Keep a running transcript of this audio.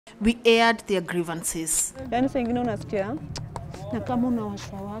We aired their grievances. Yaani saa ingine unasikia na kama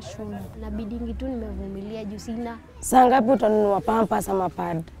unawashawashwa nabidingi tu nimevumilia juu sina. Saa ngapi utanunua pampers ama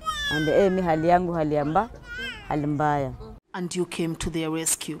pad? Ambe mi hali yangu hali mbaya. And you came to their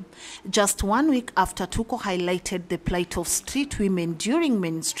rescue. Just 1 week after Tuko highlighted the plight of street women during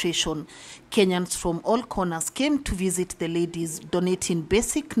menstruation, Kenyans from all corners came to visit the ladies, donating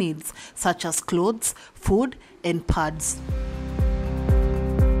basic needs such as clothes, food, and pads.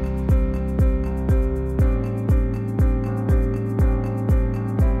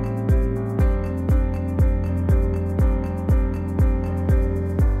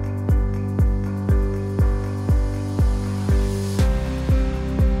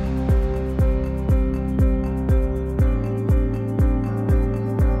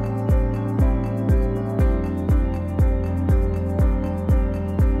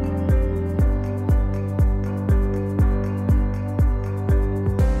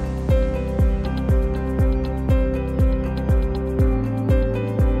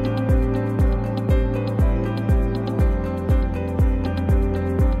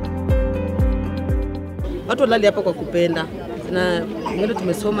 Watu walali hapa kwa kupenda. Na ngine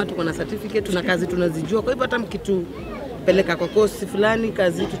tumesoma, tuko na certificate, tuna kazi tunazijua. Kwa hivyo hata mkitupeleka kwa course fulani,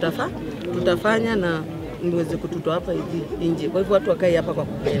 kazi tutafanya na niweze kututoa hapa hivi nje. Kwa hivyo watu wakae hapa kwa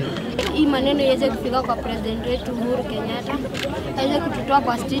kupenda. Hii maneno iweze kufika kwa president wetu Uhuru Kenyatta. Aweze kututoa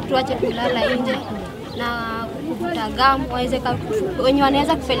kwa street, tuache kulala nje na kutagamu, wenye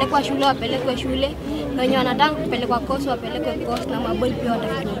wanaweza kupelekwa shule wapelekwe shule, wenye wanataka kupelekwa course wapelekwe course, na maboy pia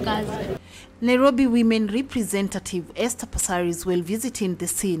watafanya kazi. Nairobi women representative Esther Passaris, while visiting the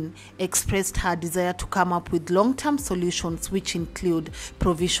scene, expressed her desire to come up with long-term solutions which include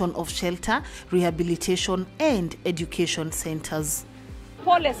provision of shelter, rehabilitation and education centers.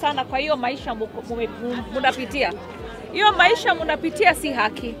 Pole sana kwa hiyo maisha munapitia. Hiyo maisha munapitia si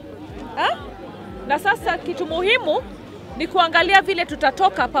haki. Na sasa kitu muhimu ni kuangalia vile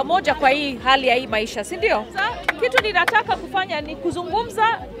tutatoka pamoja kwa hii hali ya hii maisha, si ndio? Kitu ninataka kufanya ni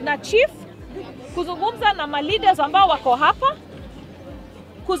kuzungumza na chief, kuzungumza na leaders ambao wako hapa,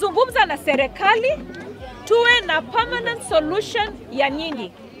 kuzungumza na serikali, tuwe na permanent solution ya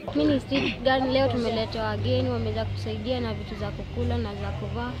nyinyi. Mimi ni street girl, leo tumeletewa wageni, wameweza kutusaidia na vitu za kukula na za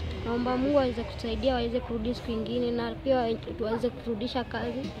kuvaa. Naomba Mungu aweze kutusaidia waweze kurudi siku nyingine, na pia waweze kurudisha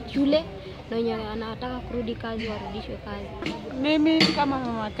kazi shule, na wenye wanataka kurudi kazi warudishwe kazi. Mimi kama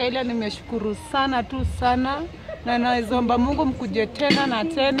mama Kaila nimeshukuru sana na naomba Mungu mkuje tena na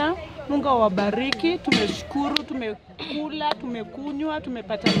tena. Mungu awabariki, tumeshukuru, tumekula, tumekunywa,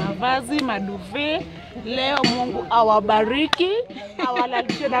 tumepata mavazi, maduve. Leo Mungu awabariki,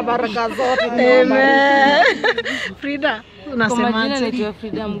 awalalishe na baraka zote. Amen. Frida, unasemaje? Kwa majina naitwa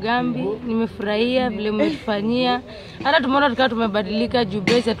Frida Mgambi, nimefurahia vile mmetufanyia. Hata tumeona tukawa tumebadilika juu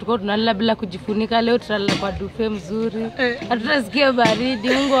base tulikuwa tunalala bila kujifunika, leo tutalala kwa duve mzuri. Hatutasikia baridi.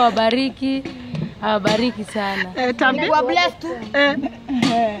 Mungu awabariki. Awabariki sana. Tambi,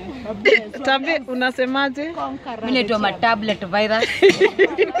 Tambi, unasemaje? Mimi naitwa matablet virus.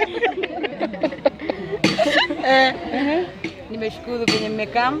 Nimeshukuru venye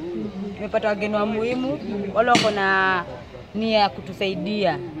mmekam. Nimepata wageni wa muhimu. Wale wako na nia ya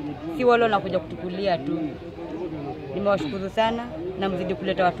kutusaidia. Si wale wanakuja kutukulia tu. Nimewashukuru sana na mzidi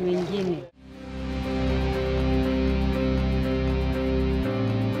kuleta watu wengine.